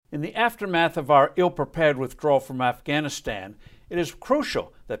In the aftermath of our ill-prepared withdrawal from Afghanistan, it is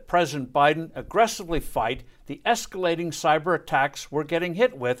crucial that President Biden aggressively fight the escalating cyber attacks we're getting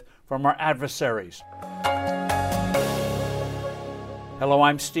hit with from our adversaries. Hello,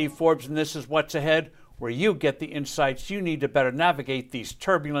 I'm Steve Forbes, and this is What's Ahead, where you get the insights you need to better navigate these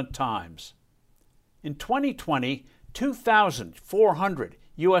turbulent times. In 2020, 2,400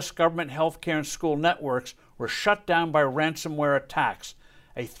 U.S. government healthcare and school networks were shut down by ransomware attacks,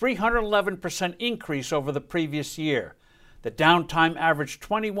 a 311% increase over the previous year. The downtime averaged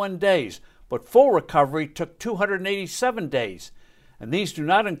 21 days, but full recovery took 287 days. And these do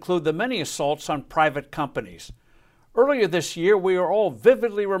not include the many assaults on private companies. Earlier this year, we were all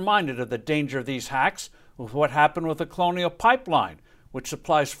vividly reminded of the danger of these hacks with what happened with the Colonial Pipeline, which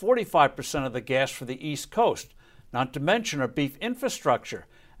supplies 45% of the gas for the East Coast, not to mention our beef infrastructure,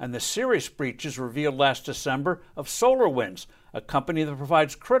 and the serious breaches revealed last December of SolarWinds, a company that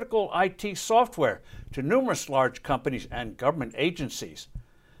provides critical IT software to numerous large companies and government agencies.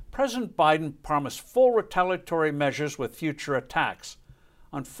 President Biden promised full retaliatory measures with future attacks.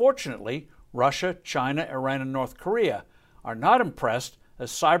 Unfortunately, Russia, China, Iran, and North Korea are not impressed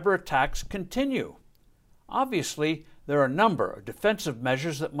as cyber attacks continue. Obviously, there are a number of defensive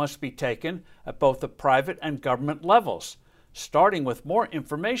measures that must be taken at both the private and government levels, starting with more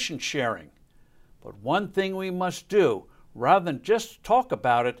information sharing. But one thing we must do, rather than just talk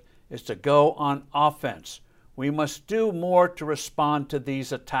about it, is to go on offense. We must do more to respond to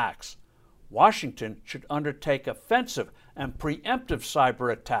these attacks. Washington should undertake offensive and preemptive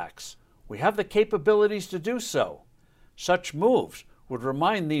cyber attacks. We have the capabilities to do so. Such moves would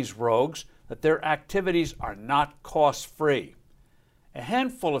remind these rogues that their activities are not cost-free. A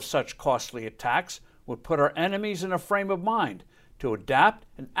handful of such costly attacks would put our enemies in a frame of mind to adapt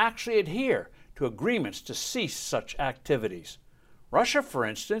and actually adhere to agreements to cease such activities. Russia, for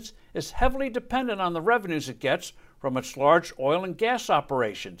instance, is heavily dependent on the revenues it gets from its large oil and gas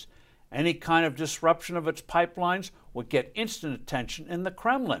operations. Any kind of disruption of its pipelines would get instant attention in the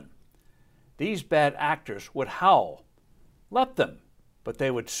Kremlin. These bad actors would howl. Let them, but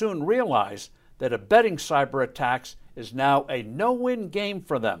they would soon realize that abetting cyber attacks is now a no-win game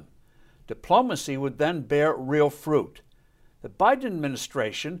for them. Diplomacy would then bear real fruit. The Biden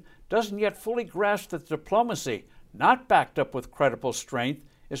administration doesn't yet fully grasp that diplomacy, not backed up with credible strength,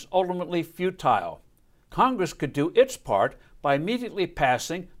 is ultimately futile. Congress could do its part by immediately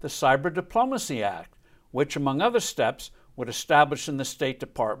passing the Cyber Diplomacy Act, which, among other steps, would establish in the State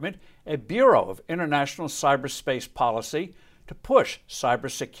Department a Bureau of International Cyberspace Policy to push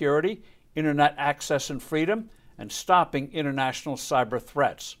cybersecurity, internet access and freedom, and stopping international cyber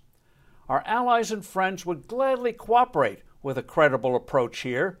threats. Our allies and friends would gladly cooperate with a credible approach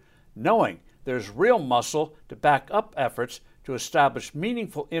here, knowing there's real muscle to back up efforts to establish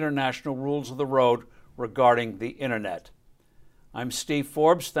meaningful international rules of the road regarding the Internet. I'm Steve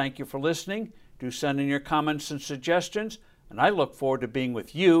Forbes. Thank you for listening. Do send in your comments and suggestions, and I look forward to being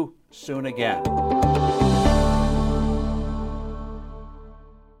with you soon again.